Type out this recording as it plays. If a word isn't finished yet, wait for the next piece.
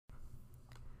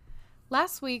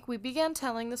Last week, we began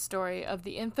telling the story of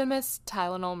the infamous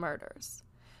Tylenol murders.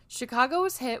 Chicago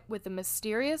was hit with a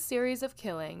mysterious series of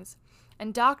killings,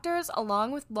 and doctors,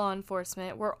 along with law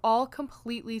enforcement, were all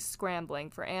completely scrambling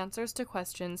for answers to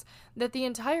questions that the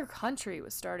entire country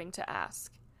was starting to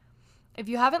ask. If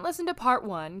you haven't listened to part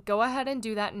 1, go ahead and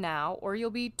do that now, or you'll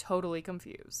be totally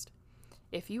confused.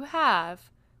 If you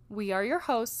have, we are your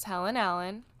hosts, Helen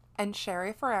Allen and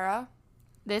Sherry Ferreira.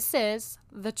 This is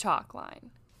The Chalk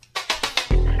Line.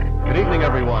 Good evening,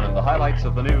 everyone, and the highlights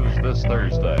of the news this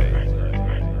Thursday.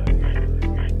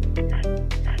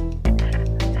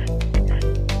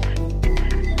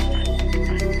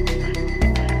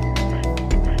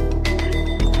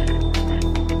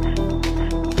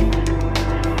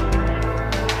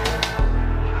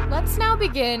 Let's now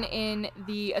begin in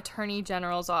the Attorney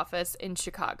General's office in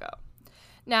Chicago.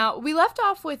 Now, we left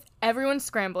off with everyone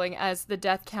scrambling as the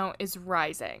death count is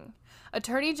rising.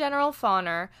 Attorney General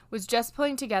Fauner was just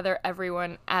pulling together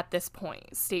everyone at this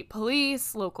point. State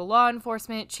police, local law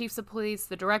enforcement, chiefs of police,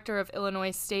 the director of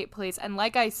Illinois State Police, and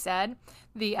like I said,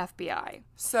 the FBI.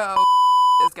 So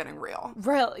is getting real.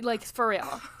 For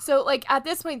real. So, at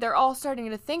this point, they're all starting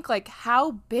to think,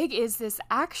 how big is this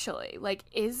actually?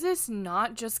 Is this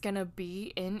not just gonna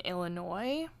be in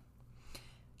Illinois?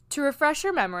 To refresh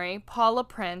your memory, Paula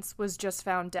Prince was just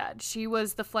found dead. She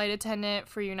was the flight attendant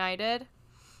for United.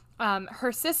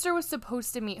 Her sister was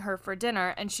supposed to meet her for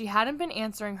dinner, and she hadn't been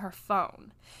answering her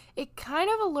phone. It kind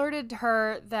of alerted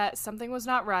her that something was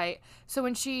not right, so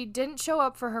when she didn't show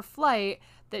up for her flight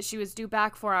that she was due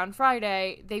back for on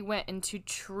Friday, they went into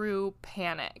true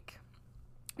panic.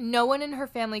 No one in her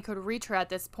family could reach her at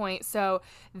this point, so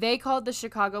they called the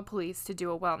Chicago police to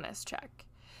do a wellness check.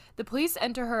 The police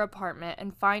enter her apartment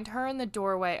and find her in the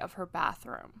doorway of her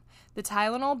bathroom. The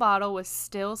Tylenol bottle was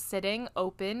still sitting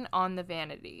open on the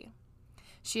vanity.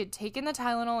 She had taken the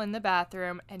Tylenol in the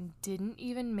bathroom and didn't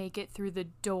even make it through the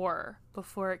door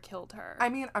before it killed her. I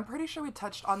mean, I'm pretty sure we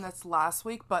touched on this last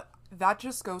week, but that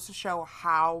just goes to show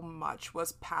how much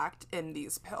was packed in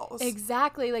these pills.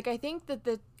 Exactly. I think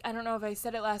that I don't know if I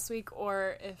said it last week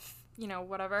or if,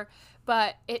 whatever,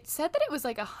 but it said that it was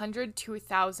 100 to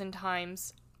 1,000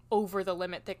 times over the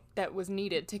limit that was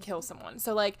needed to kill someone.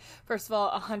 So, first of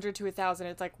all, 100 to 1,000,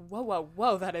 it's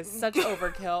whoa, that is such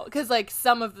overkill. Because,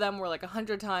 some of them were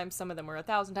 100 times, some of them were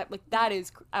 1,000 times. that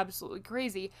is absolutely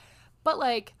crazy. But,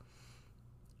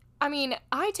 I mean,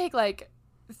 I take,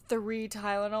 3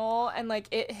 Tylenol, and,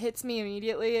 it hits me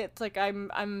immediately. It's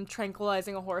I'm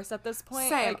tranquilizing a horse at this point.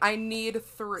 Same. I need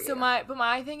 3. So,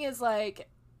 my thing is,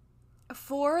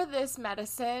 for this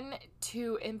medicine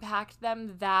to impact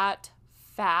them that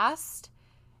fast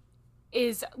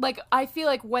is I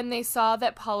feel when they saw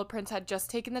that Paula Prince had just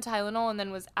taken the Tylenol and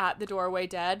then was at the doorway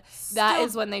dead, that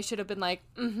is when they should have been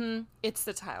it's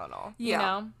the Tylenol, you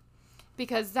know?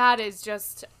 Because that is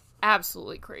just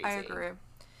absolutely crazy. I agree.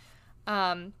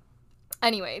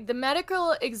 Anyway, the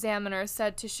medical examiner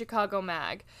said to Chicago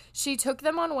Mag, she took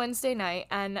them on Wednesday night,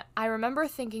 and I remember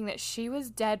thinking that she was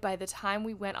dead by the time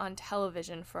we went on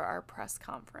television for our press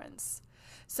conference.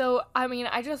 So, I mean,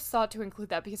 I just thought to include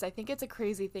that because I think it's a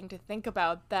crazy thing to think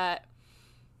about that,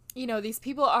 these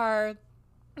people are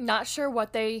not sure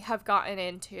what they have gotten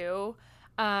into.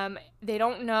 They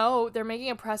don't know. They're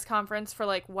making a press conference for,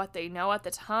 what they know at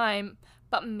the time.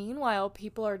 But meanwhile,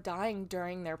 people are dying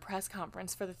during their press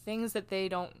conference for the things that they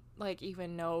don't,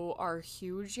 even know are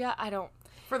huge yet.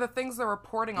 For the things they're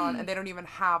reporting on, and they don't even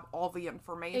have all the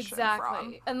information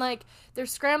from. And, they're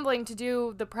scrambling to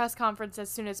do the press conference as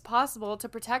soon as possible to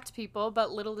protect people,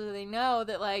 but little do they know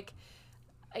that,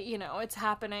 it's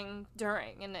happening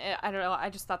during. And I don't know, I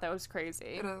just thought that was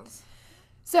crazy. It is.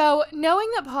 So, knowing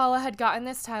that Paula had gotten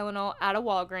this Tylenol at a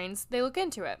Walgreens, they look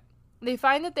into it. They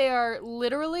find that they are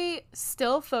literally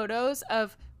still photos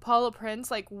of Paula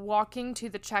Prince, walking to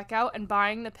the checkout and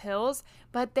buying the pills,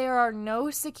 but there are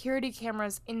no security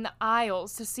cameras in the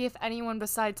aisles to see if anyone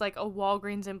besides, a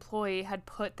Walgreens employee had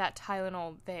put that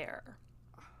Tylenol there.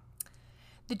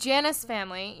 The Janus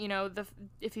family,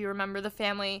 if you remember the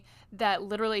family that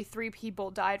literally 3 people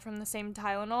died from the same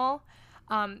Tylenol,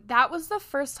 that was the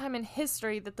first time in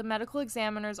history that the medical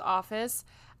examiner's office,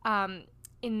 that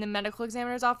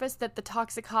the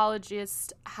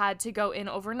toxicologist had to go in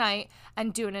overnight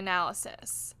and do an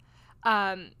analysis.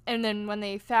 And then when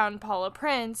they found Paula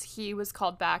Prince, he was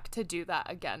called back to do that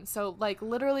again. So,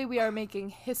 literally we are making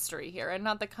history here, and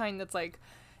not the kind that's,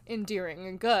 endearing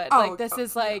and good. This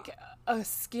is, a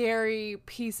scary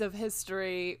piece of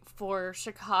history for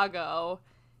Chicago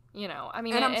You know, I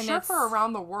mean, and I'm sure for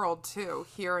around the world too,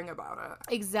 hearing about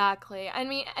it. Exactly. I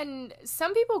mean, and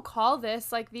some people call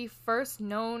this like the first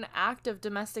known act of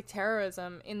domestic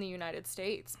terrorism in the United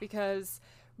States because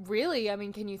really, I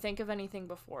mean, can you think of anything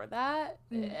before that?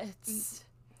 It's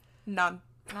none.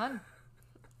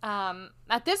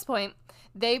 At this point,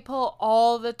 they pull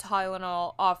all the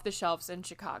Tylenol off the shelves in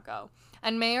Chicago,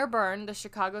 and Mayor Byrne, the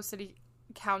Chicago City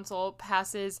Council,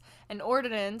 passes an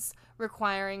ordinance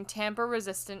requiring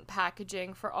tamper-resistant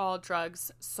packaging for all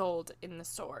drugs sold in the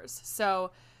stores.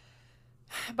 So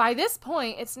by this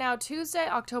point, it's now Tuesday,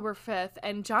 October 5th,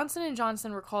 and Johnson &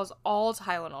 Johnson recalls all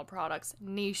Tylenol products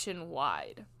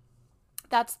nationwide.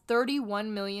 That's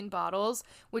 31 million bottles,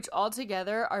 which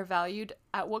altogether are valued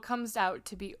at what comes out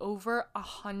to be over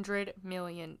 $100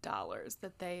 million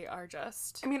that they are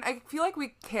just... I mean, I feel like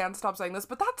we can't stop saying this,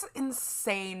 but that's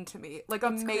insane to me. Like, a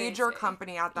major crazy.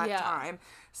 Company at that time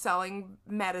selling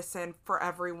medicine for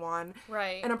everyone.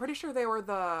 Right. And I'm pretty sure they were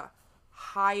the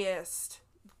highest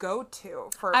go-to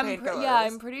for painkillers.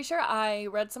 I'm pretty sure I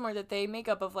read somewhere that they make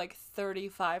up of, like,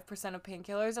 35% of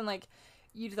painkillers, and, like...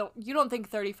 You don't think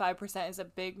 35% is a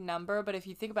big number, but if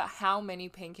you think about how many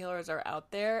painkillers are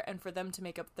out there and for them to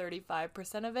make up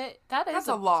 35% of it, that's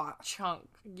a lot chunk,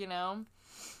 you know?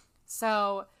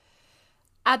 So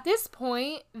at this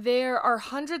point, there are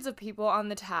hundreds of people on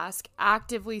the task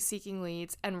actively seeking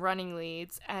leads and running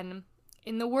leads, and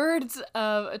in the words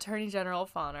of Attorney General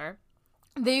Fauner,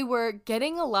 they were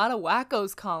getting a lot of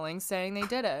wackos calling saying they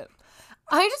did it.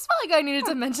 I just felt like I needed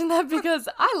to mention that because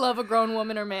I love a grown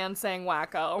woman or man saying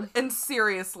wacko. And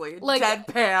seriously, like,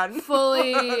 deadpan.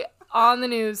 Fully on the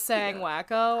news saying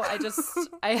wacko.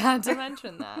 I had to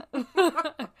mention that.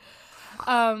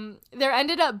 There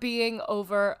ended up being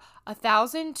over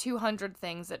 1,200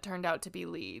 things that turned out to be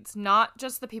leads. Not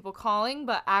just the people calling,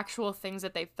 but actual things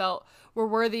that they felt were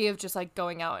worthy of just like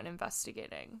going out and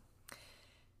investigating.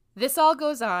 This all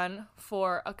goes on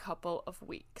for a couple of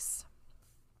weeks.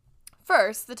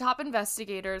 First, the top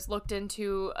investigators looked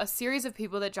into a series of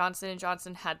people that Johnson &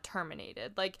 Johnson had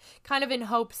terminated, like, kind of in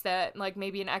hopes that, like,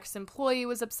 maybe an ex-employee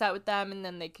was upset with them and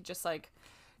then they could just, like,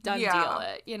 deal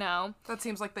it, you know? That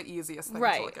seems like the easiest thing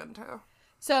to look into.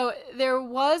 So, there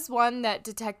was one that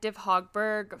Detective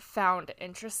Hogberg found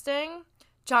interesting.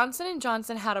 Johnson &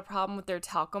 Johnson had a problem with their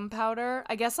talcum powder.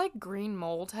 I guess, like, green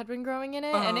mold had been growing in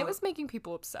it, and it was making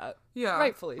people upset. Yeah.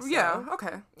 Rightfully so. Yeah,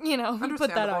 okay. You know, you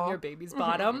put that on your baby's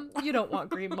bottom. You don't want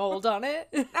green mold on it.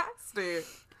 Nasty.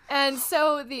 And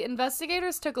so the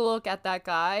investigators took a look at that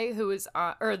guy who was,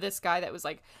 or this guy that was,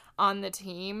 like, on the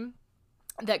team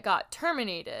that got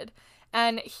terminated.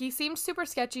 And he seemed super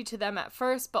sketchy to them at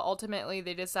first, but ultimately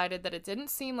they decided that it didn't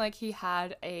seem like he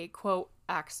had a, quote,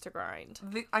 axe to grind.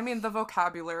 The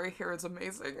vocabulary here is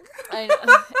amazing. I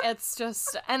know. It's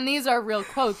just, and these are real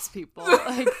quotes, people.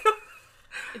 Like,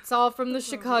 it's all from the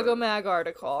Chicago Mag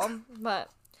article. But,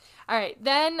 all right.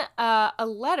 Then a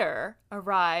letter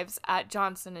arrives at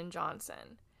Johnson &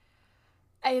 Johnson.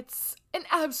 It's an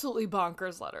absolutely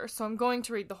bonkers letter, so I'm going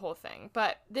to read the whole thing.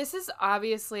 But this is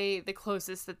obviously the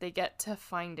closest that they get to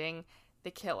finding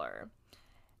the killer.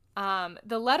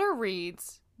 The letter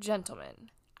reads,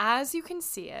 "Gentlemen, as you can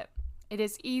see it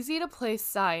is easy to place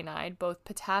cyanide, both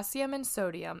potassium and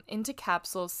sodium, into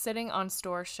capsules sitting on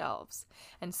store shelves.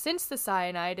 And since the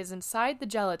cyanide is inside the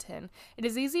gelatin, it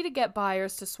is easy to get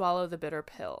buyers to swallow the bitter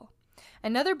pill.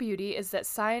 Another beauty is that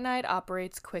cyanide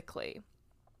operates quickly.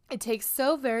 It takes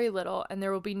so very little, and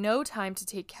there will be no time to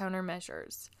take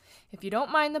countermeasures. If you don't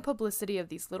mind the publicity of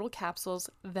these little capsules,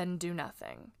 then do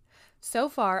nothing. So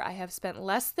far, I have spent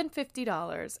less than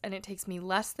 $50, and it takes me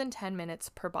less than 10 minutes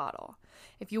per bottle.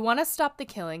 If you want to stop the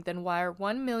killing, then wire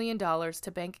 $1 million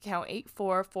to bank account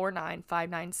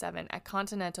 8449597 at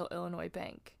Continental Illinois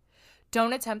Bank.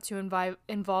 Don't attempt to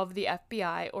involve the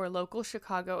FBI or local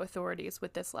Chicago authorities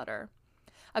with this letter.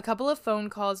 A couple of phone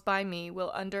calls by me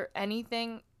will undo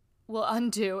anything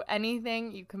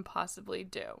you can possibly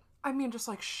do." I mean, just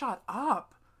like, shut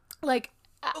up. Like,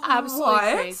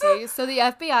 absolutely crazy. So the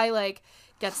FBI, like,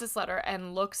 gets this letter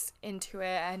and looks into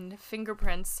it, and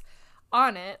fingerprints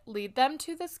on it lead them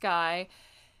to this guy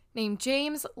named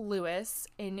James Lewis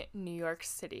in New York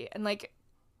City. And, like,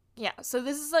 yeah, so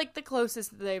this is, like, the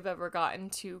closest that they've ever gotten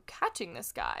to catching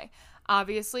this guy.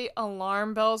 Obviously,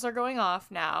 alarm bells are going off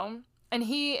now, and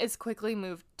he is quickly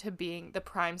moved to being the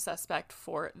prime suspect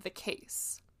for the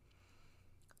case.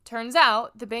 Turns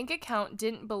out, the bank account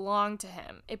didn't belong to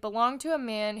him. It belonged to a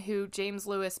man who James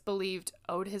Lewis believed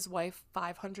owed his wife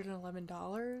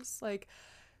 $511. Like,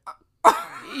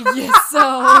 yeah, so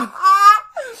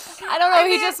I don't know.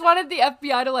 He just wanted the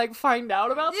FBI to, like, find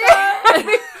out about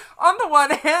that. On the one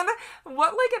hand,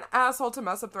 what, like, an asshole to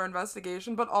mess up their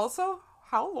investigation, but also,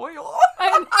 how loyal.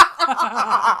 Like,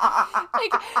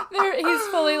 he's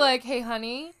fully like, hey,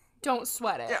 honey, don't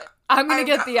sweat it. Yeah, I'm going to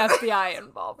get the FBI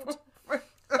involved. But,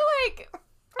 like,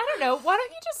 I don't know. Why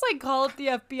don't you just, like, call up the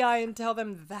FBI and tell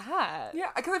them that? Yeah,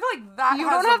 because I feel like that You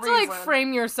has don't have a to, like, reason.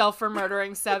 frame yourself for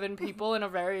murdering 7 people in a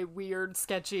very weird,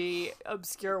 sketchy,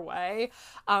 obscure way,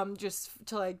 just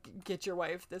to, like, get your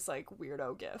wife this, like,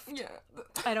 weirdo gift. Yeah.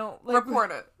 I don't, like...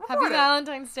 Report it. Happy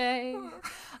Valentine's Day.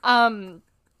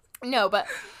 No, but...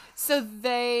 So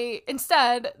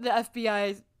instead, the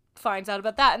FBI finds out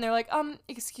about that, and they're like,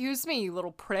 excuse me, you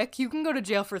little prick, you can go to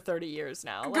jail for 30 years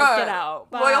now. Like, Good. get out.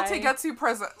 Bye. Loyalty gets you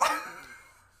prison.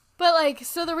 But, like,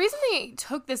 so the reason they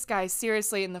took this guy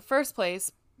seriously in the first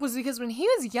place was because when he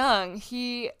was young,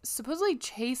 he supposedly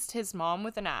chased his mom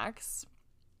with an axe.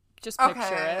 Just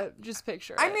picture it. Just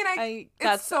picture it. I mean,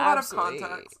 that's it's so out of absolutely-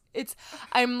 context.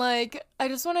 I'm like, I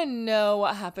just want to know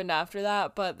what happened after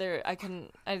that, but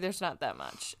there's not that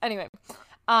much. Anyway,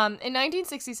 in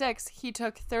 1966, he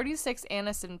took 36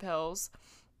 Anacin pills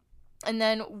and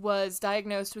then was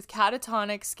diagnosed with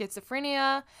catatonic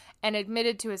schizophrenia and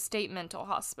admitted to a state mental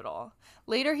hospital.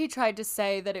 Later, he tried to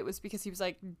say that it was because he was,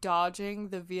 like, dodging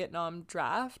the Vietnam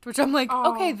draft, which I'm like,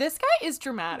 okay, this guy is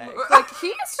dramatic. Like, he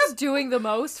is just doing the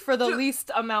most for the least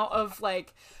amount of,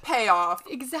 like... Payoff.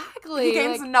 Exactly. He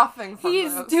gains like, nothing from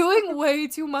he's this. doing way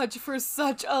too much for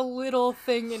such a little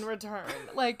thing in return.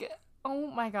 Like,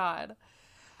 oh my god.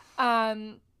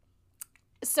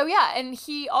 So yeah, and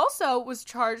he also was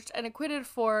charged and acquitted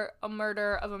for a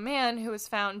murder of a man who was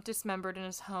found dismembered in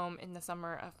his home in the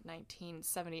summer of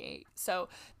 1978. So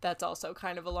that's also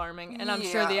kind of alarming. And I'm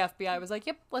sure the FBI was like,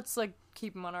 yep, let's, like,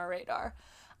 keep him on our radar.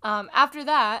 After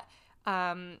that,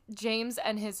 James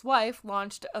and his wife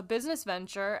launched a business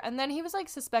venture, and then he was, like,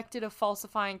 suspected of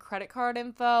falsifying credit card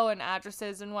info and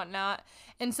addresses and whatnot.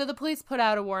 And so the police put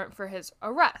out a warrant for his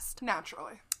arrest.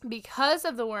 Naturally. Because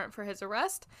of the warrant for his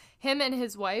arrest, him and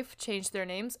his wife changed their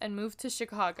names and moved to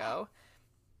Chicago.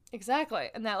 Exactly.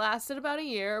 And that lasted about a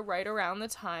year, right around the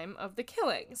time of the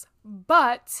killings.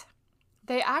 But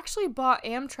they actually bought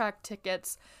Amtrak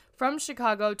tickets from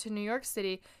Chicago to New York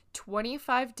City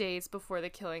 25 days before the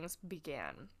killings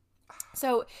began.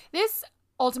 So this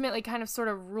ultimately kind of sort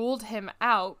of ruled him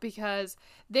out because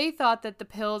they thought that the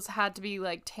pills had to be,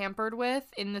 like, tampered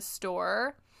with in the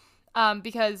store.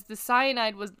 Because the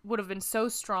cyanide would have been so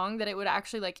strong that it would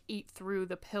actually, like, eat through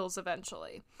the pills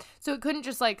eventually. So it couldn't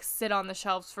just, like, sit on the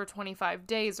shelves for 25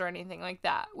 days or anything like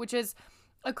that, which is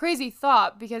a crazy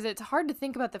thought because it's hard to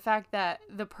think about the fact that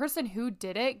the person who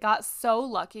did it got so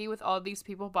lucky with all these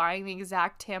people buying the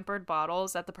exact tampered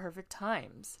bottles at the perfect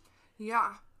times.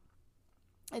 Yeah.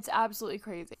 It's absolutely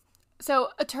crazy.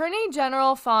 So Attorney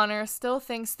General Fauner still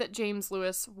thinks that James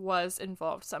Lewis was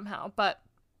involved somehow, but...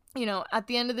 you know, at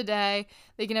the end of the day,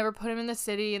 they can never put him in the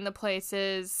city and the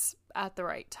places at the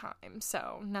right time.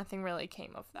 So nothing really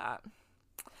came of that.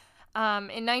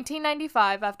 In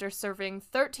 1995, after serving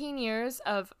 13 years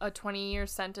of a 20-year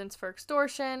sentence for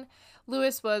extortion,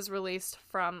 Lewis was released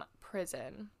from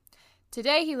prison.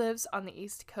 Today, he lives on the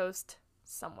East Coast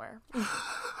somewhere.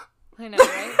 I know,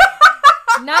 right?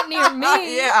 Not near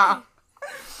me. Yeah.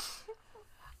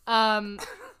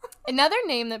 Another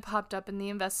name that popped up in the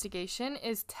investigation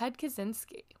is Ted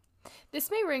Kaczynski. This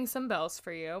may ring some bells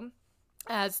for you,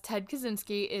 as Ted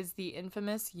Kaczynski is the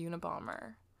infamous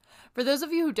Unabomber. For those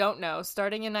of you who don't know,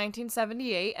 starting in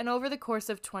 1978 and over the course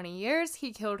of 20 years,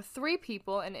 he killed 3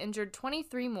 people and injured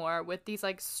 23 more with these,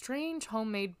 like, strange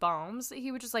homemade bombs that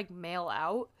he would just, like, mail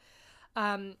out.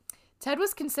 Ted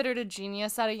was considered a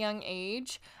genius at a young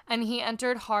age, and he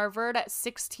entered Harvard at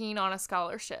 16 on a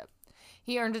scholarship.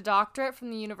 He earned a doctorate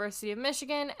from the University of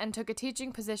Michigan and took a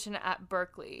teaching position at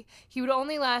Berkeley. He would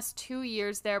only last 2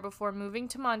 years there before moving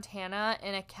to Montana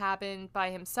in a cabin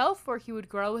by himself where he would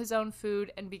grow his own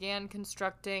food and began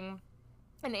constructing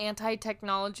an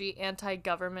anti-technology,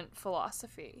 anti-government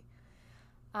philosophy.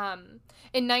 In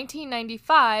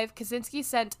 1995, Kaczynski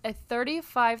sent a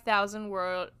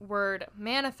 35,000-word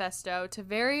manifesto to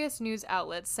various news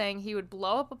outlets saying he would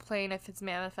blow up a plane if his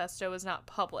manifesto was not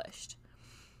published.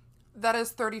 That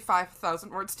is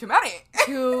 35,000 words too many.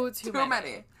 Too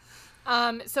many.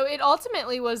 So it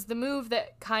ultimately was the move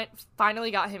that finally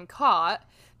got him caught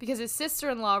because his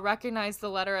sister-in-law recognized the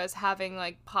letter as having,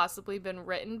 like, possibly been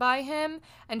written by him,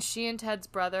 and she and Ted's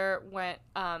brother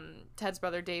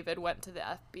David went to the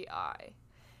FBI.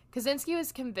 Kaczynski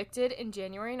was convicted in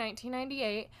January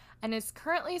 1998 and is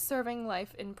currently serving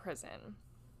life in prison.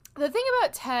 The thing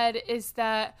about Ted is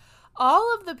that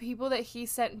all of the people that he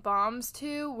sent bombs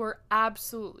to were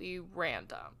absolutely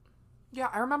random. Yeah,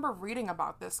 I remember reading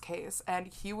about this case, and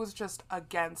he was just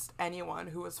against anyone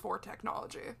who was for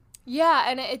technology. Yeah,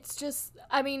 and it's just,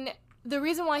 I mean, the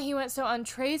reason why he went so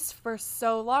untraced for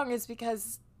so long is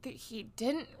because he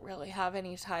didn't really have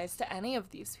any ties to any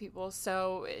of these people.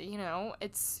 So, you know,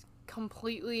 it's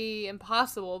completely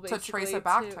impossible, basically, to trace it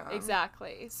back to him.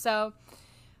 Exactly. So,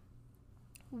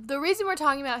 the reason we're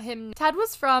talking about him, Ted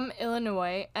was from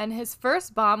Illinois, and his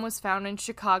first bomb was found in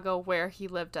Chicago, where he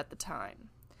lived at the time.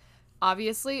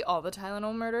 Obviously, all the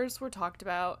Tylenol murders were talked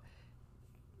about.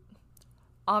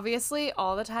 Obviously,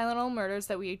 all the Tylenol murders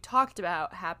that we talked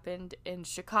about happened in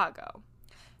Chicago.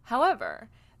 However,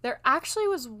 there actually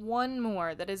was one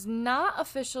more that is not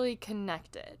officially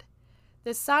connected.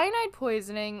 The cyanide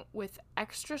poisoning with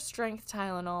extra strength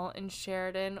Tylenol in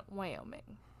Sheridan,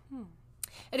 Wyoming.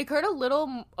 It occurred a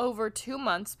little over 2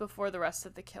 months before the rest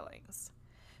of the killings.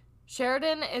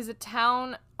 Sheridan is a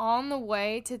town on the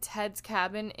way to Ted's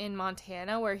cabin in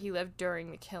Montana where he lived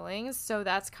during the killings, so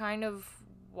that's kind of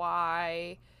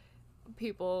why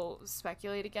people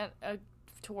speculate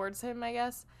towards him, I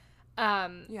guess.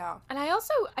 Yeah. And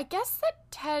I guess that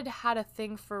Ted had a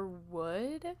thing for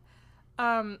wood.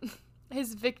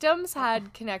 His victims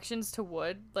had connections to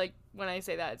wood. Like, when I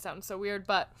say that, it sounds so weird,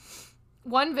 but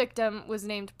one victim was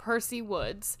named Percy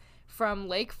Woods from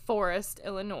Lake Forest,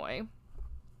 Illinois.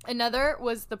 Another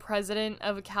was the president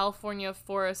of a California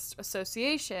Forest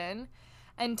Association,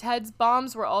 and Ted's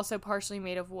bombs were also partially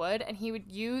made of wood, and he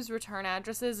would use return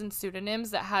addresses and pseudonyms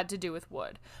that had to do with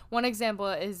wood. One example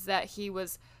is that he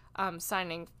was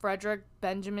signing Frederick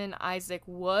Benjamin Isaac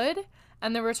Wood,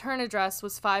 and the return address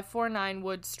was 549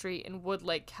 Wood Street in Wood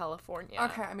Lake, California.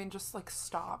 Okay, I mean, just, like,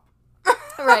 stop.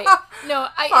 Right. No,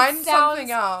 Find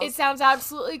something else. It sounds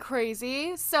absolutely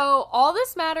crazy. So all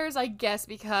this matters, I guess,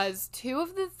 because 2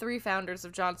 of the 3 founders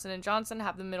of Johnson & Johnson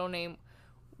have the middle name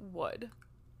Wood.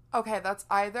 Okay, that's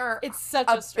either it's such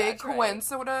a stretch, big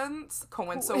coincidence. Right?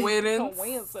 Coincidence.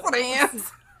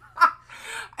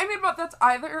 I mean, but that's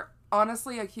either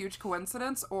honestly a huge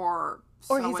coincidence or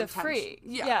he's a freak.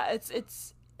 Yeah,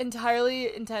 it's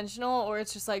entirely intentional, or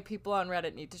it's just like people on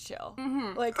Reddit need to chill.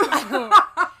 Mm-hmm. Like, I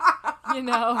don't, you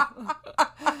know.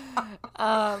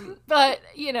 But,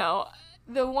 you know,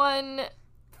 the one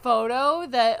photo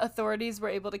that authorities were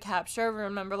able to capture,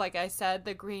 remember, like I said,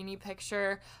 the grainy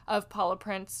picture of Paula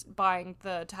Prince buying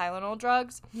the Tylenol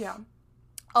drugs? Yeah.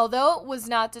 Although it was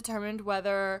not determined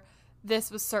whether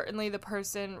this was certainly the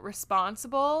person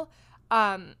responsible,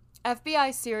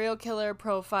 FBI serial killer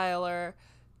profiler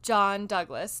John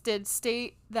Douglas did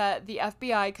state that the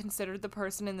FBI considered the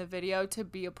person in the video to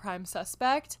be a prime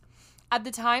suspect. At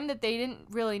the time, that they didn't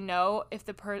really know if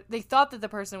they thought that the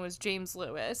person was James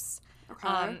Lewis.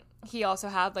 Okay. He also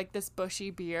had, like, this bushy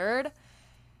beard.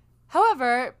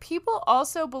 However, people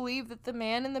also believe that the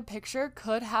man in the picture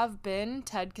could have been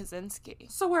Ted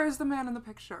Kaczynski. So where's the man in the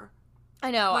picture?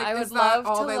 I know. Like, I would is love that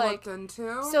all to, they like, looked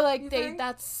into? so, like, they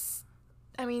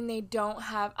don't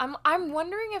have. I'm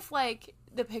wondering if, like,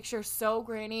 the picture's so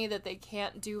grainy that they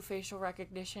can't do facial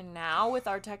recognition now with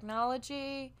our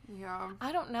technology. Yeah.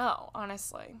 I don't know,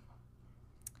 honestly.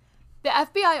 The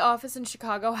FBI office in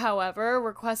Chicago, however,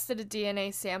 requested a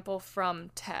DNA sample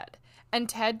from Ted. And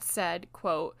Ted said,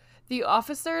 quote, "The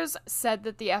officers said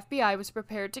that the FBI was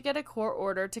prepared to get a court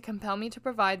order to compel me to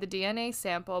provide the DNA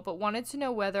sample, but wanted to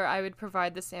know whether I would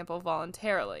provide the sample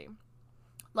voluntarily."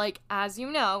 Like, as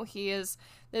you know, he is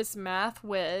this math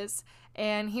whiz,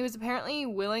 and he was apparently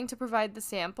willing to provide the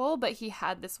sample, but he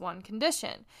had this one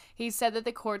condition. He said that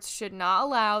the courts should not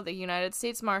allow the United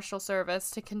States Marshal Service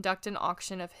to conduct an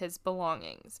auction of his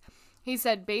belongings. He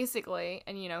said basically,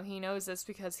 and you know, he knows this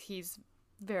because he's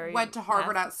went to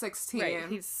Harvard at 16. Right,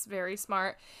 he's very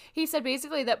smart. He said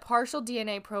basically that partial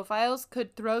DNA profiles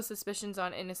could throw suspicions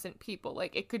on innocent people.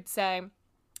 Like, it could say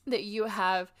that you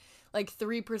have, like,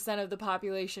 3% of the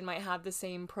population might have the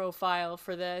same profile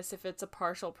for this if it's a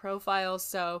partial profile,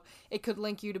 so it could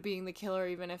link you to being the killer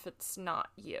even if it's not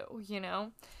you, you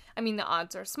know? I mean, the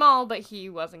odds are small, but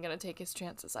he wasn't going to take his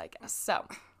chances, I guess. So,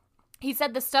 he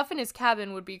said the stuff in his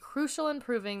cabin would be crucial in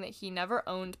proving that he never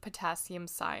owned potassium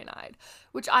cyanide,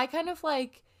 which I kind of,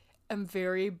 like, am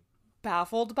very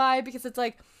baffled by, because it's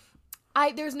like,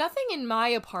 there's nothing in my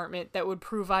apartment that would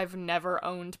prove I've never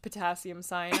owned potassium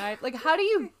cyanide. Like, how do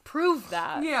you prove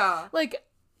that? Yeah. Like,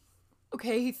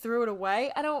 okay, he threw it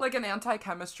away. I don't... Like an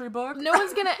anti-chemistry book? No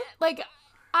one's gonna... Like,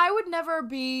 I would never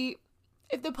be...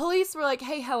 If the police were like,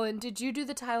 "Hey, Helen, did you do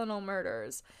the Tylenol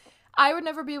murders?" I would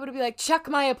never be able to be like, "Check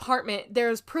my apartment.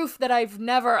 There's proof that I've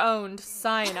never owned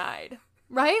cyanide."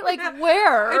 Right? Like,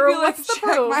 where? I'd be like, what's the "Check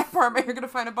proof? my apartment. You're gonna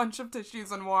find a bunch of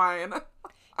tissues and wine."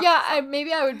 Yeah,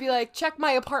 maybe I would be like, check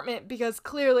my apartment because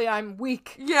clearly I'm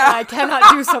weak. Yeah. And I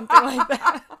cannot do something like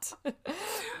that.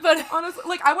 But honestly,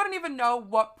 like, I wouldn't even know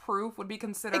what proof would be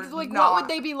considered like, not. what would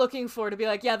they be looking for to be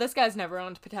like, yeah, this guy's never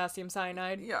owned potassium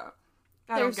cyanide? Yeah.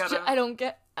 I don't get it. I don't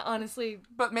get, honestly.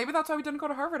 But maybe that's why we didn't go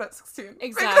to Harvard at 16.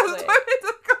 Exactly. Because we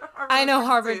didn't go to Harvard I know at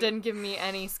Harvard 16. didn't give me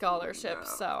any scholarship,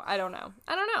 so I don't know.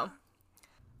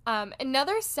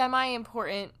 Another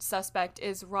semi-important suspect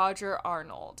is Roger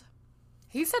Arnold.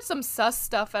 He said some sus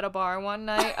stuff at a bar one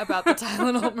night about the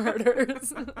Tylenol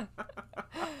murders.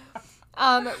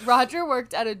 Roger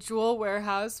worked at a jewel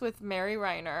warehouse with Mary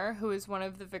Reiner, who is one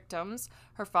of the victims,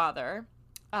 her father.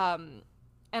 And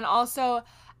also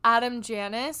Adam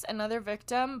Janis, another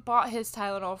victim, bought his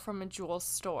Tylenol from a jewel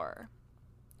store.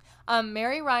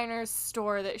 Mary Reiner's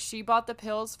store that she bought the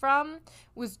pills from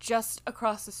was just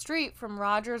across the street from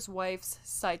Roger's wife's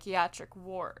psychiatric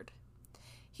ward.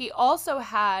 He also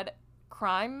had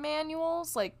crime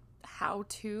manuals, like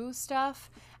how-to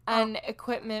stuff, and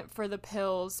equipment for the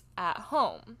pills at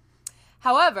home.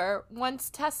 However, once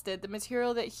tested, the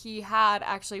material that he had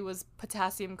actually was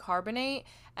potassium carbonate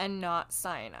and not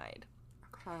cyanide.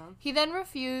 He then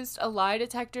refused a lie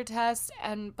detector test,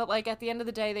 but like at the end of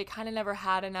the day, they kind of never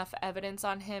had enough evidence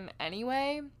on him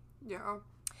anyway. Yeah.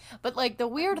 But like the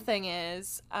weird thing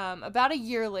is, about a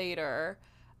year later,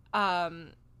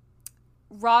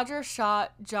 Roger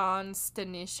shot John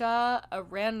Stanisha, a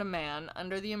random man,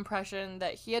 under the impression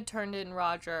that he had turned in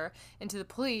Roger into the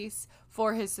police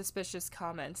for his suspicious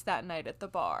comments that night at the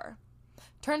bar.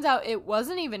 Turns out it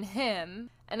wasn't even him.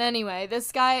 And anyway,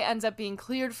 this guy ends up being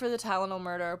cleared for the Tylenol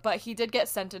murder, but he did get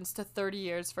sentenced to 30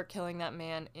 years for killing that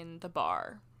man in the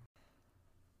bar.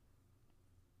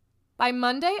 By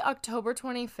Monday, October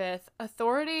 25th,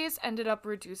 authorities ended up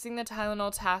reducing the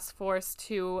Tylenol task force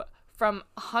from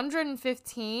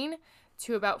 115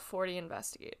 to about 40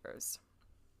 investigators.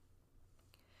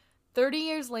 30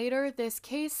 years later, this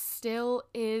case still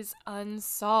is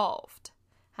unsolved.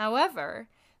 However,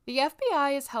 the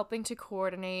FBI is helping to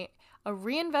coordinate a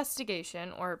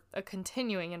reinvestigation or a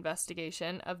continuing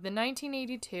investigation of the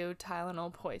 1982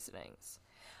 Tylenol poisonings.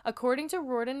 According to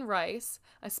Rorden Rice,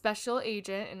 a special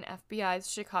agent in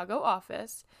FBI's Chicago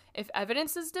office, if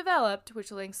evidence is developed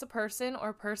which links a person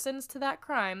or persons to that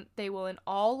crime, they will in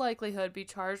all likelihood be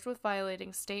charged with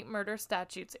violating state murder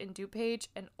statutes in DuPage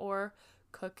and or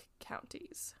Cook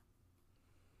counties.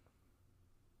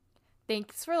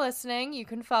 Thanks for listening. You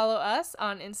can follow us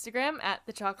on Instagram at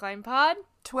The Chalkline Pod.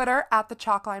 Twitter at The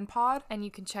Chalkline Pod. And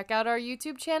you can check out our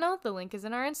YouTube channel. The link is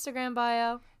in our Instagram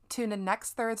bio. Tune in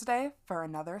next Thursday for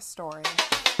another story.